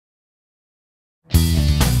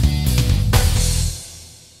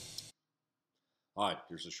Hi,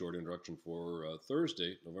 here's a short introduction for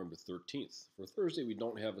Thursday, November 13th. For Thursday, we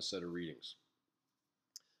don't have a set of readings.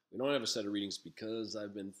 We don't have a set of readings because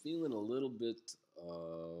I've been feeling a little bit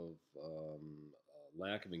of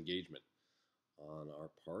lack of engagement on our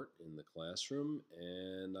part in the classroom,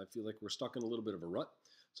 and I feel like we're stuck in a little bit of a rut.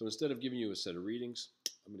 So instead of giving you a set of readings,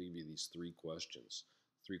 I'm going to give you these three questions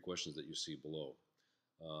that you see below.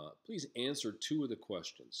 Please answer two of the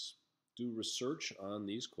questions. Do research on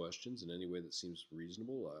these questions in any way that seems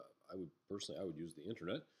reasonable. I would use the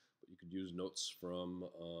internet, but you could use notes from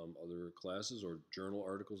other classes or journal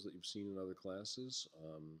articles that you've seen in other classes.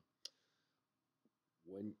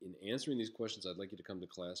 When in answering these questions, I'd like you to come to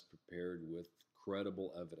class prepared with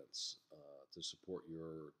credible evidence to support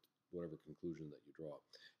your whatever conclusion that you draw.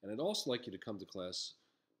 And I'd also like you to come to class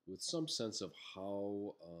with some sense of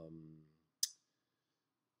how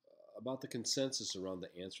about the consensus around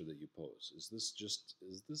the answer that you pose. Is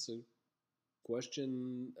this a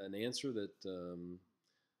question, an answer that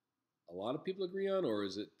a lot of people agree on, or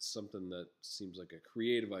is it something that seems like a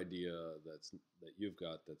creative idea that you've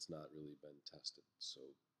got that's not really been tested?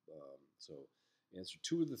 So answer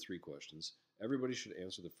two of the three questions. Everybody should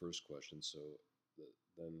answer the first question.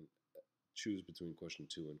 Then choose between question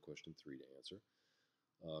two and question three to answer.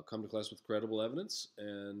 Come to class with credible evidence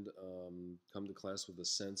and come to class with a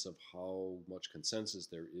sense of how much consensus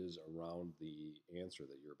there is around the answer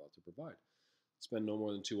that you're about to provide. Spend no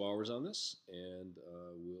more than 2 hours on this, and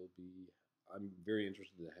I'm very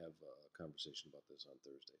interested to have a conversation about this on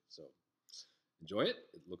Thursday. So enjoy it.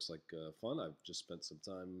 It looks like fun. I've just spent some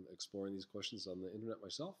time exploring these questions on the internet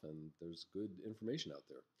myself, and there's good information out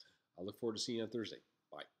there. I look forward to seeing you on Thursday.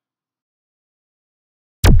 Bye.